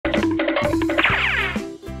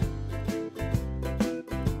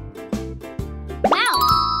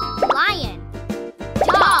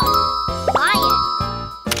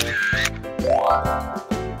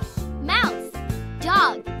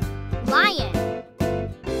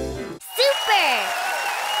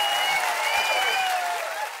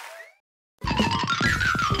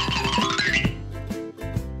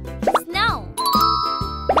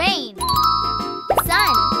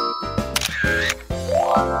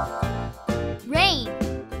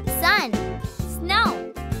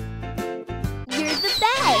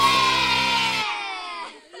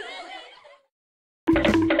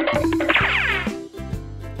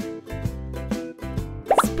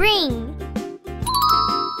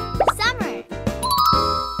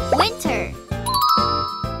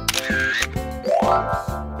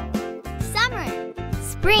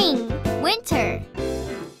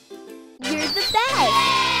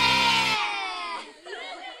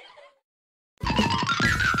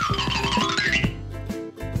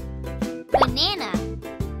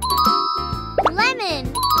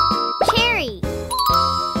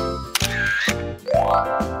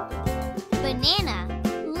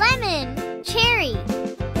lemon, cherry.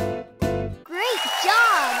 Great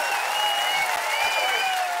job!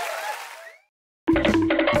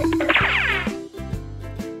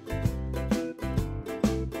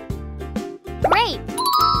 Grape,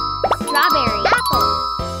 strawberry, apple.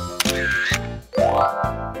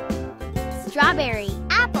 Strawberry,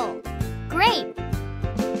 apple, grape.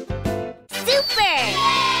 Super!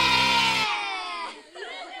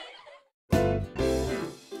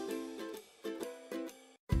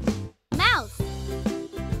 Mouse.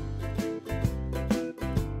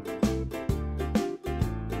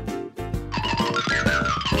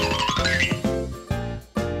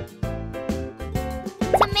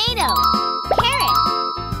 Tomato, carrot,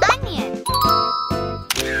 onion.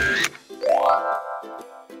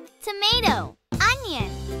 Tomato, onion,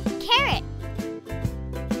 carrot.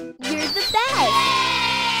 You're the best!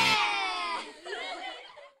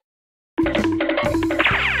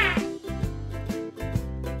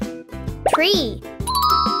 Tree,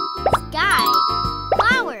 sky,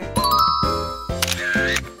 flower.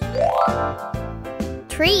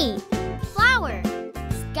 Tree, flower,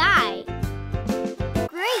 sky.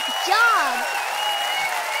 Great job!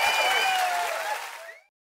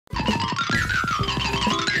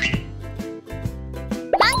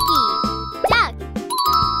 Monkey, duck,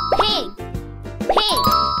 pig, pig.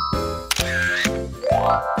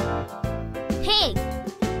 Pig,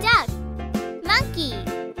 duck, monkey.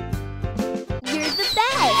 You're the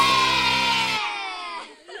best!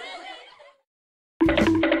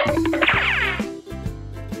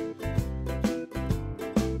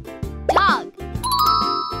 Dog,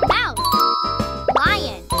 mouse,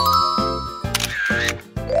 lion.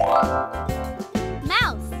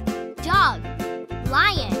 Mouse, dog,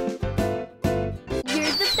 lion.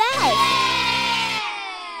 You're the best!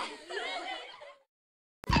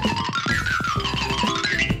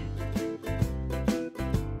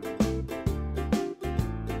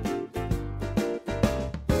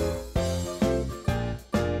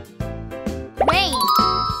 Rain,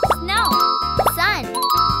 snow, sun.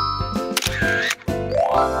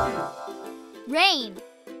 Rain,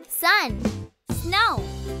 sun, snow.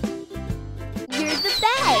 You're the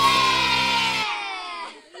best!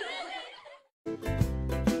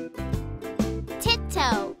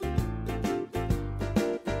 Tiptoe.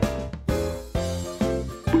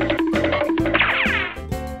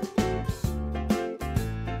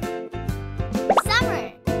 Summer,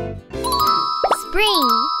 spring,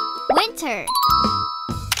 winter.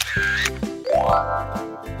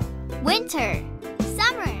 Winter,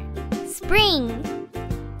 summer, spring.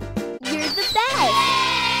 You're the best!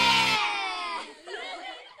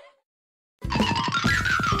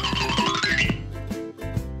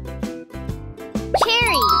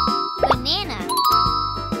 Cherry, banana,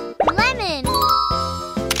 lemon.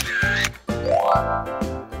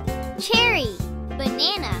 Cherry,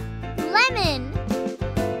 banana, lemon.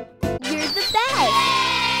 You're the best!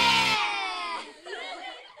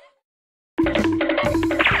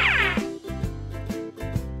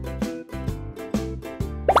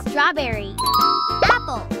 Strawberry,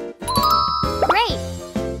 apple, grape.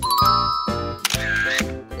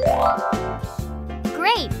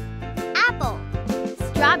 Grape, apple,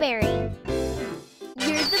 strawberry.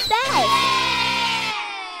 You're the best!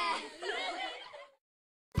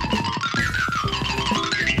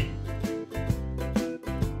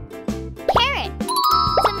 Carrot,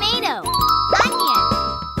 tomato, onion.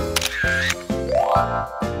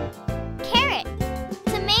 Carrot,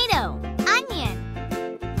 tomato, onion.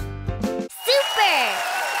 Super!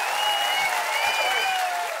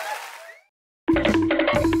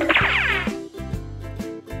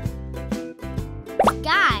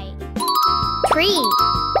 Sky, tree,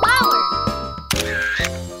 flower.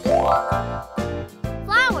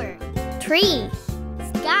 Flower, tree,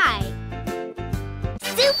 sky.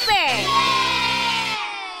 Super!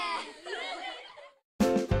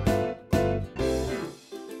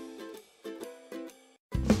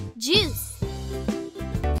 Juice,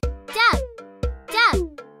 duck, duck,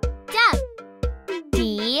 duck.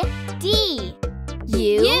 D, D,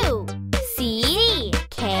 U, C,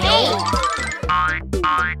 K.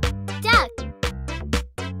 Duck.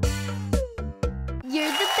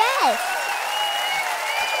 You're the best!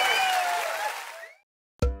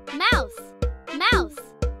 Mouse, mouse,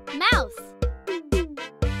 mouse.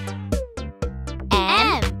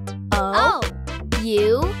 M, O, U,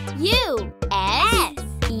 U, S,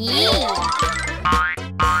 E.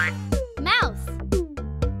 Mouse.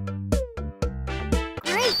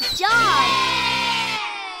 Great job!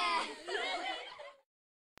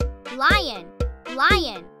 Lion,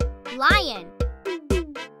 lion, lion.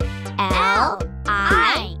 L,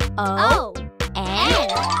 I, O,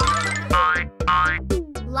 N.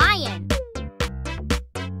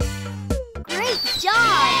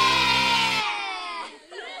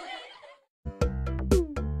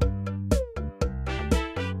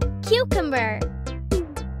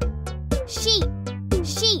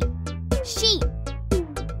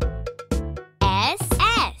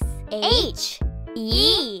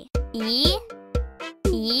 E, E,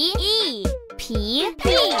 E, E, P, P.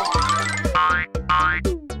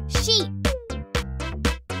 Sheep.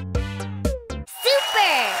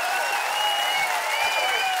 Super!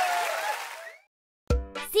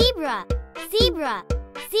 Zebra, zebra,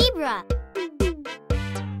 zebra.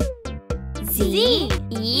 Z,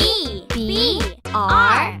 E, B,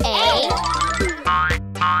 R, A.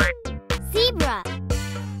 Zebra.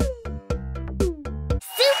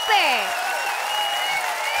 Super!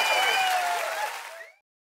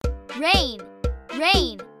 Rain,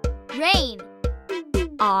 rain, rain.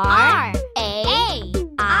 R, A,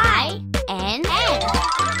 I, N, N.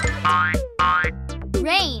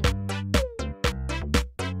 Rain.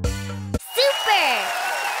 Super!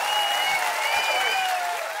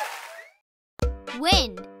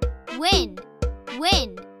 Wind, wind,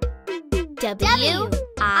 wind. W,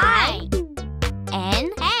 I, N,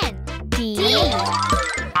 N, D.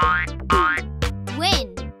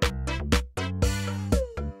 Wind.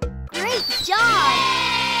 Great job!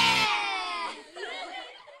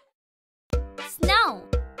 Snow,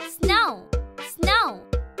 snow, snow.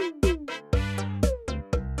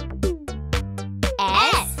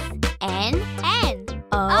 S, N, N,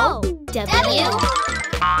 O, W.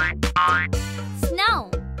 Snow.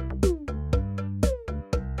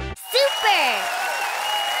 Super!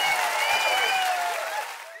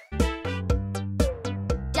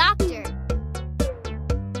 Doctor.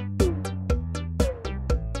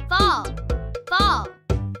 Fall, fall,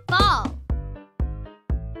 fall.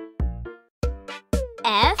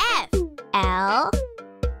 F, L,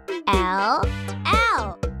 L,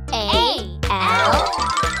 L, A, L.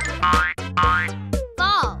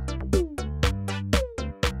 Fall.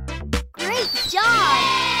 Great job!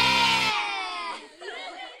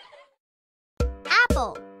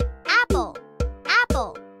 Apple, apple,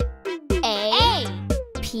 apple. A,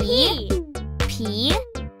 P, P,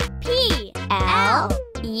 P, L,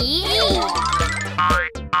 E.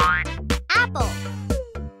 Apple.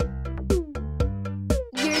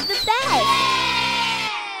 You're the best!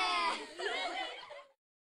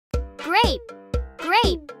 Grape,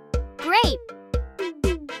 grape, grape.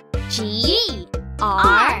 G,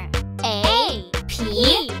 R, A, P,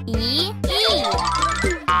 E, E.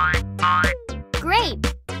 Grape.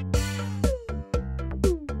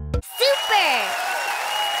 Super!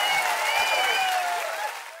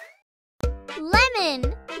 Lemon,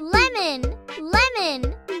 lemon, lemon.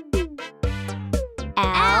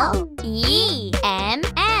 L, E, M,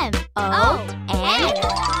 M, O, N.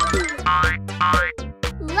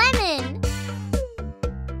 Lemon.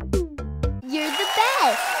 You're the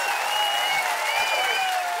best!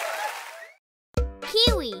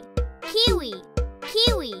 Kiwi, kiwi,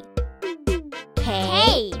 kiwi. K,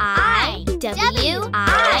 I, W, I.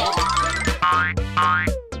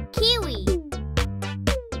 Kiwi.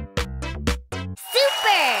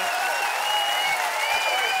 Super!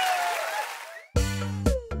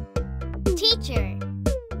 Teacher.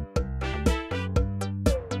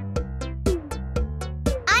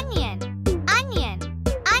 Onion, onion,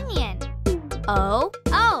 onion. O,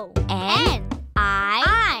 O, N,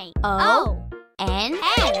 I, O, N,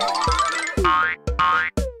 N.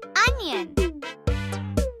 Onion.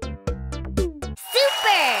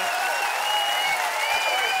 Super!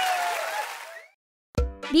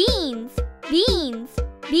 Beans, beans,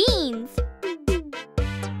 beans.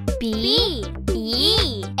 B,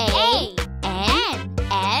 E, A, N,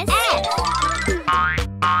 S.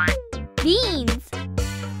 Beans.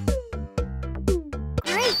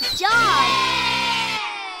 Great job!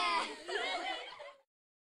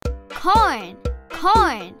 Corn,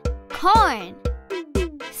 corn, corn.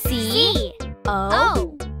 C,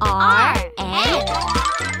 O, R, N.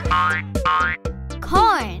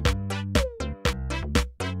 Corn.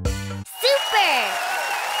 Super!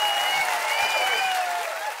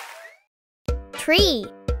 Tree,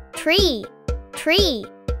 tree, tree.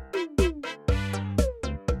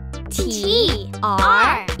 T,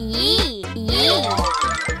 R, E, E.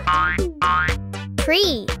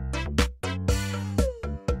 Tree.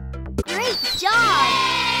 Great job!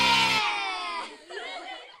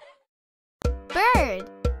 Bird,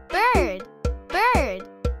 bird, bird.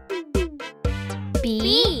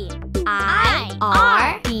 B, I,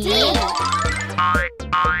 R, D.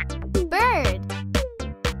 Bird.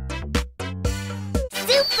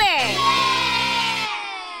 Super!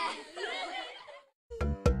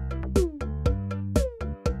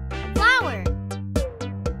 Flower.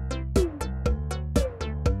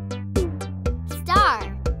 Star,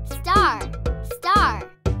 star, star.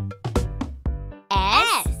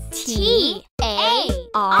 S, T, A,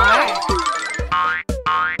 R.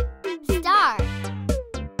 Star.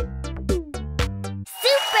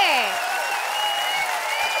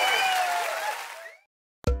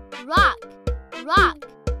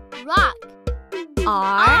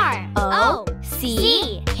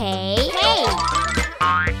 C K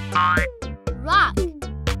rock.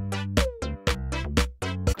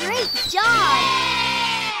 Great job!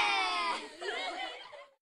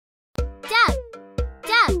 Duck,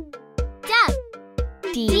 duck, duck.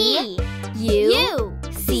 D U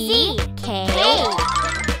C K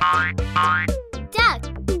duck.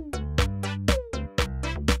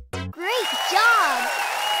 Great job!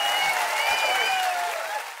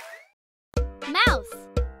 Mouse,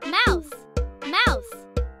 mouse, mouse.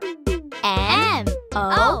 M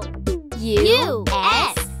O U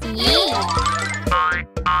S E.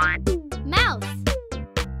 Mouse.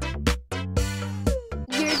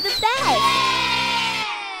 You're the best!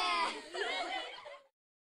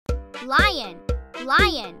 Lion,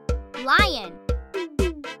 lion, lion.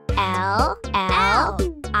 L L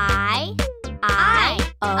I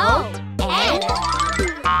O N.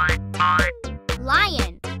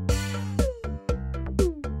 Lion.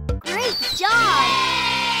 Great job!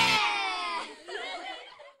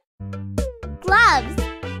 Gloves.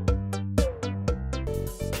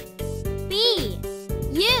 B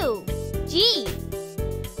U G.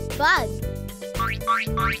 Bug.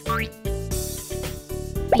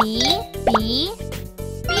 B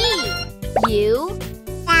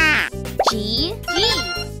U G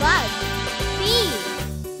bug. B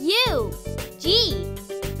U G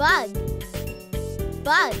bug.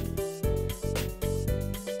 Bug.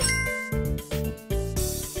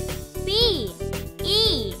 B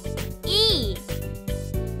E bee.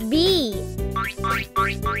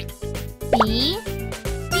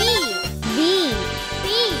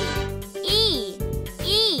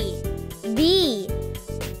 B bee.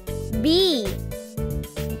 B.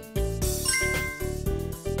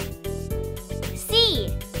 C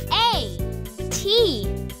A T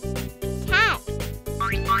cat.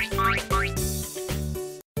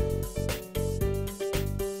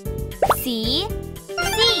 C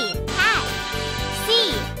cat. C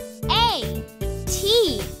A T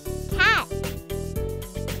cat.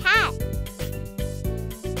 Cat.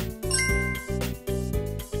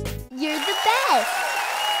 You're the best!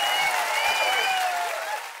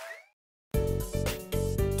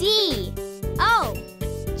 D O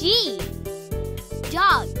G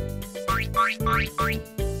dog.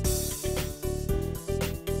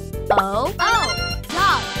 O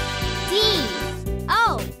dog. D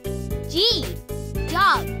O G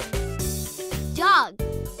dog. Dog.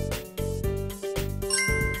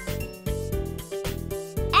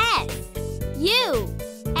 S U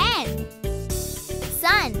N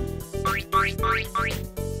sun.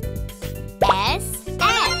 S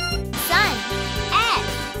sun.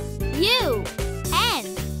 U N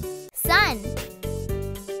sun.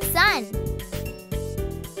 Sun.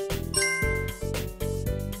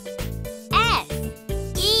 S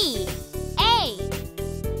E A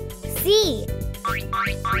C.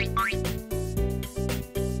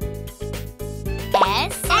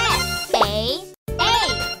 S A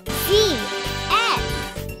C. S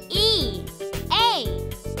E A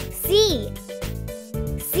C.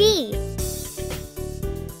 C.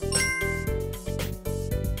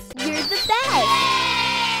 You're the best!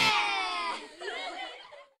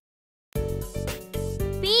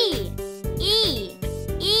 B E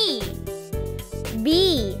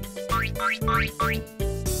bee.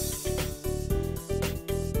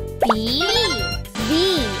 B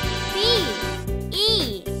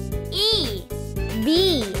E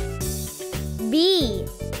bee. B.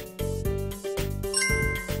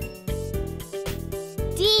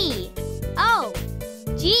 D O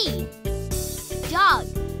G dog.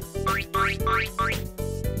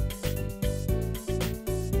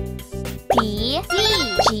 D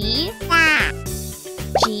G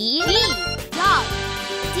dog.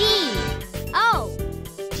 D O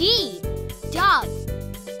G dog.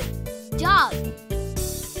 Dog.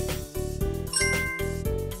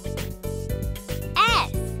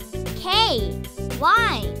 S K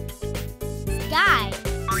Y sky.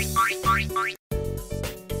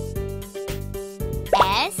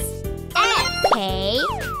 S K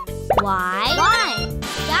Y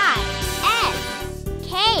sky. S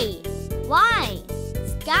K Y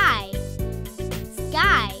sky.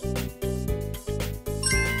 Sky.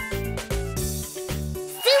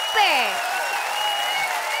 Super!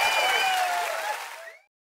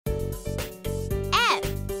 F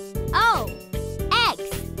O X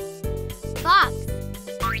fox.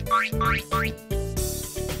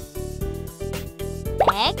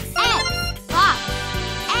 X fox.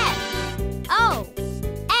 F O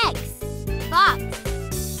X fox.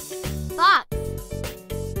 Fox.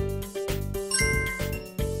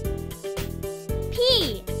 P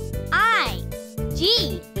I G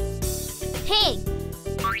pig.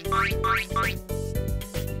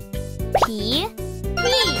 P,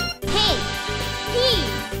 pig.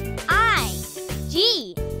 P-I-G,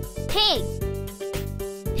 pig.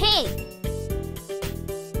 Pig.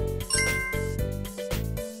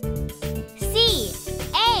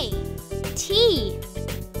 C-A-T,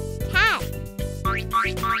 cat.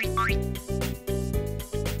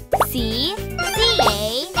 C-A-A,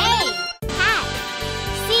 cat.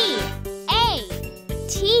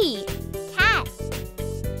 C-A-T, cat.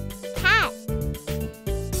 Cat.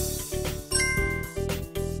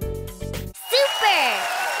 Super!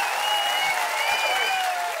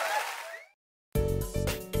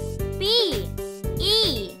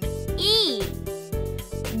 B-E-E,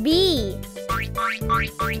 bee.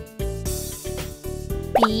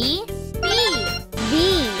 B, B, B, B,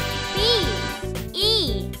 E,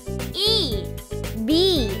 E, B,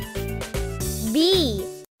 B.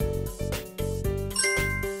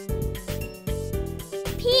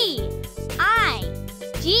 P, I,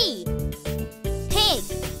 G, pig.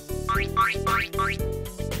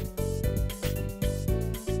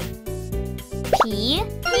 P,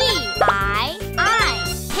 P-I-I,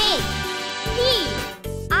 pig.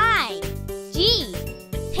 P-I-G,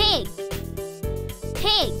 pig.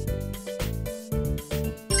 Pig.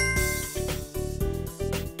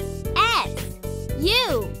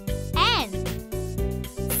 S-U-N,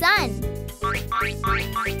 sun.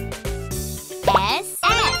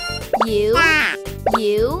 S-U-U,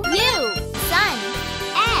 sun.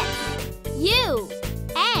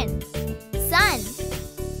 S-U-N, sun.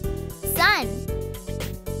 Sun.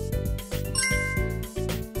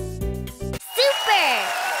 Super!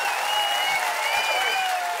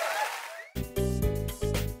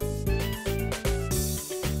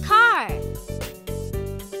 Car.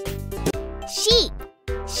 Sheep,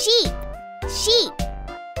 sheep, sheep,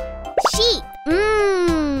 sheep.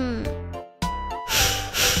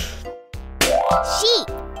 Sheep.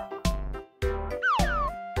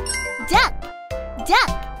 Duck, duck,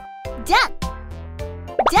 duck,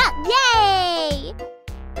 duck. Yay!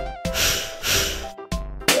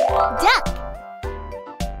 Duck.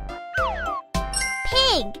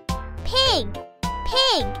 Pig, pig,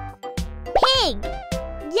 pig, pig.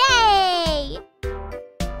 Yay!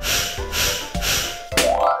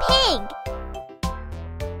 Pig.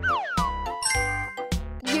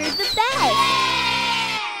 You're the best.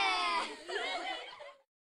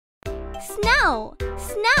 Snow,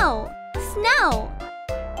 snow, snow.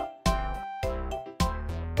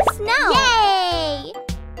 Snow. Yay!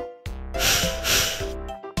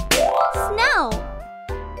 Snow.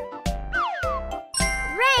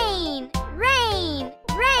 Rain, rain,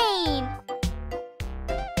 rain.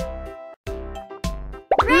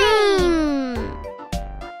 Rain.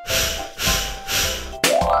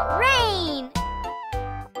 Rain.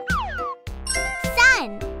 Sun,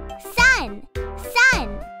 sun, sun.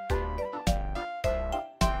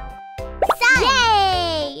 Sun.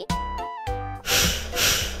 Yay!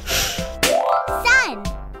 Sun.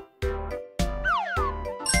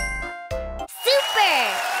 Super!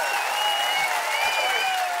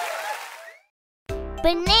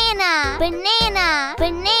 Banana, banana,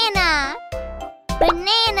 banana,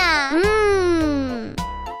 banana.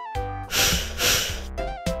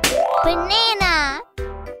 Banana.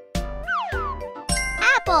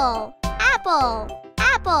 Apple, apple,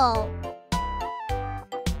 apple.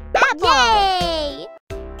 Apple. Yay!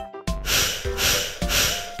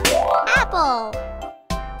 Apple.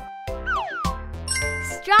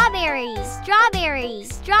 Strawberry, strawberry,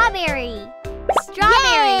 strawberry,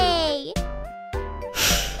 strawberry. Yay!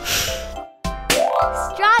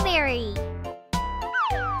 Strawberry.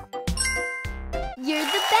 You're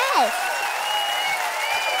the best.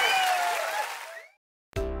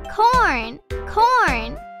 Corn, corn,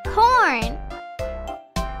 corn.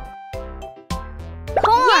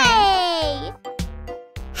 Corn. Yay!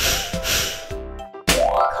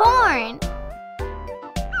 Corn.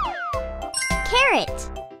 Carrot,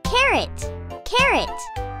 carrot, carrot,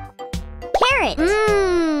 carrot.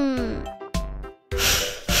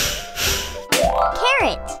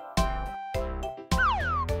 Carrot.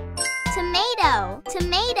 Tomato,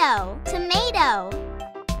 tomato, tomato,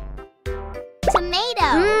 tomato.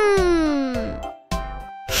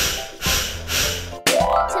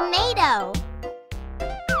 Tomato.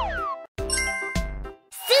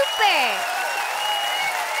 Super!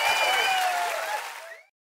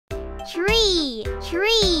 Tree,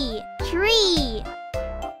 tree, tree.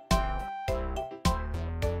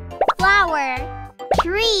 Flower,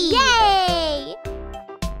 tree. Yay!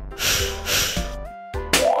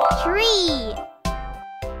 Tree.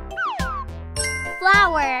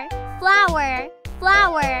 Flower, flower,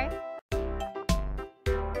 flower.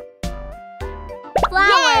 Flower.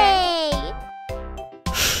 Yay!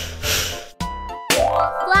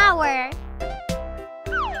 Flower.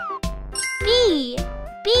 B,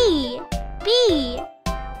 B, B.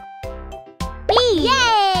 B.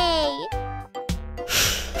 Yay!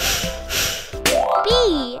 B.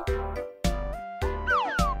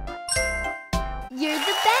 You're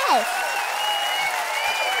the best!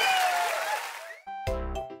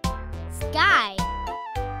 Sky.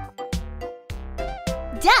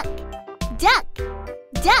 Duck, duck,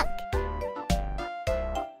 duck.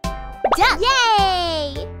 Duck.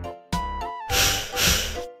 Yay!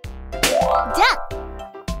 Duck.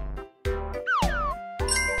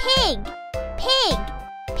 Pig, pig,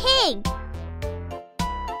 pig.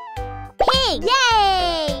 Pig.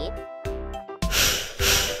 Yay!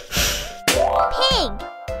 Pig.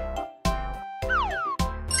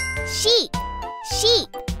 Sheep, sheep,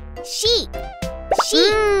 sheep,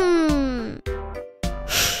 sheep.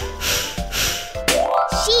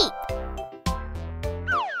 Sheep.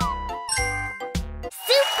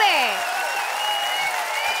 Super!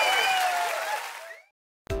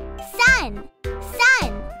 Sun,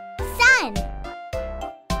 sun, sun.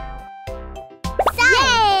 Sun.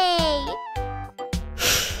 Yay!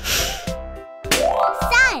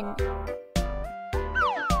 Sun.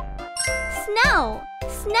 Snow,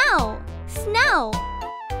 snow, snow.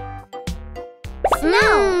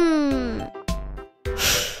 Snow.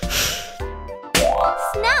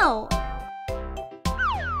 Snow.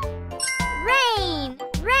 Rain,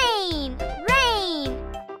 rain, rain,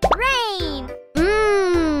 rain.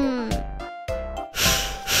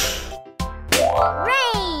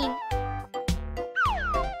 Rain.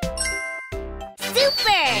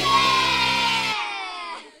 Super!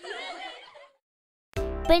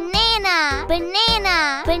 Banana,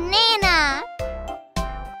 banana, banana.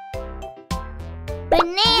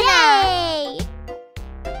 Banana. Yay!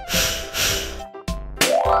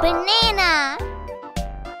 Banana.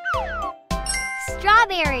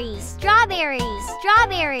 Strawberry, strawberry,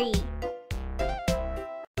 strawberry.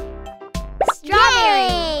 Strawberry.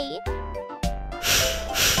 Yay!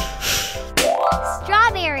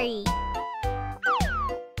 Strawberry.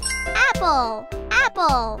 Apple,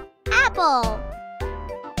 apple, apple.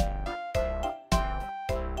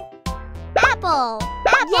 Apple,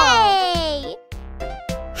 apple. Yay!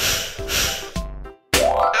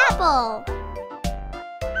 Apple.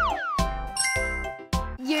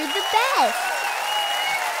 You're the best!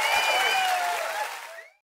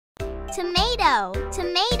 Tomato,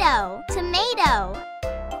 tomato, tomato.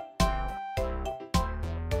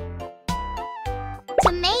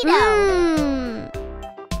 Tomato.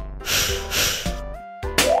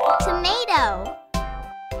 Tomato.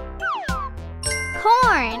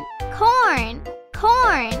 Corn, corn,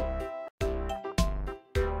 corn.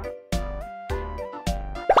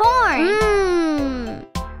 Corn.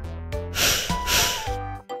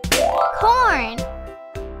 Corn.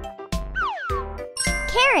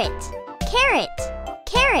 Carrot, carrot,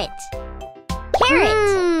 carrot, carrot.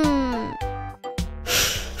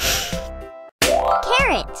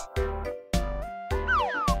 Carrot.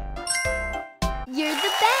 You're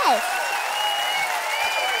the best!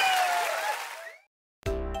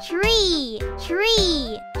 Tree,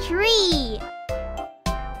 tree, tree.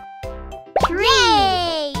 Tree.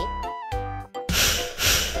 Yay!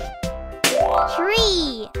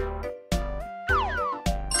 Tree.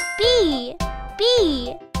 Bee,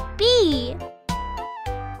 bee, bee.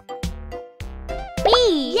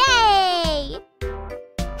 Bee. Yay!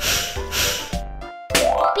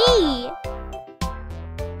 Bee.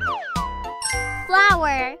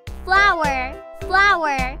 Flower, flower,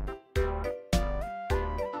 flower.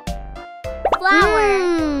 Flower.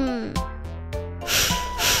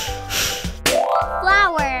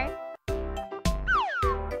 Flower.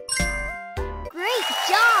 Great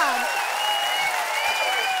job!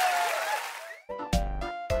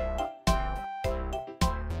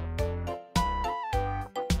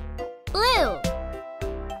 Blue.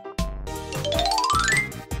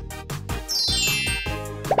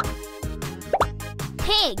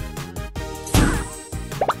 Pig.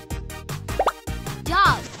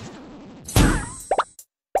 Dog.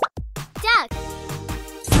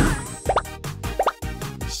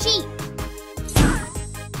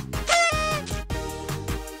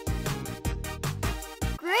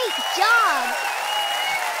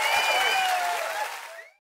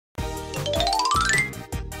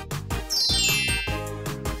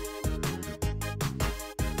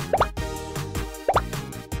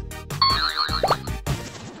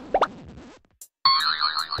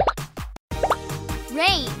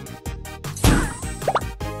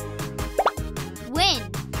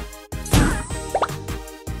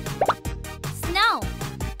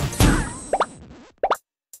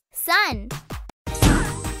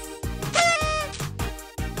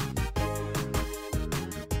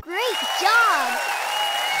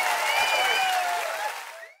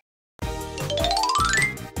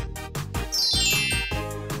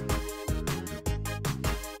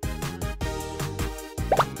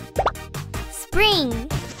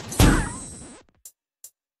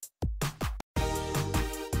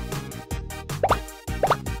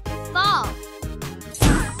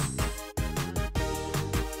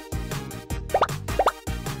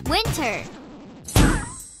 Winter.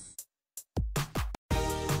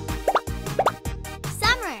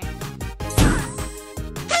 Summer.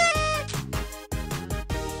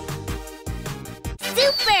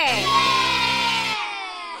 Super!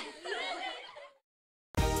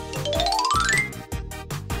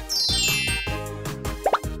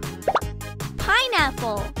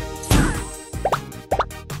 Pineapple.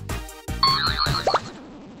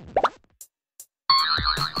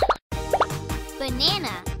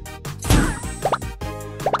 Banana.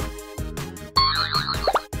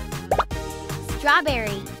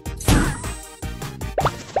 Strawberry.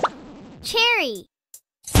 Cherry.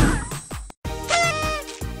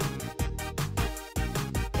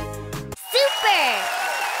 Super!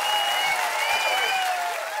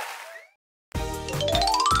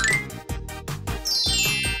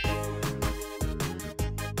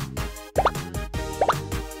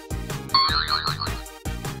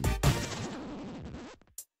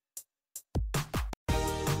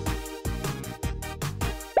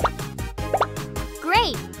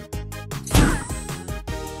 Great!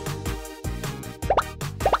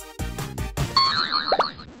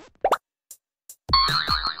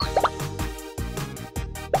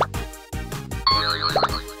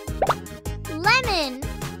 Lemon.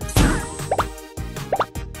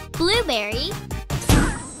 Blueberry.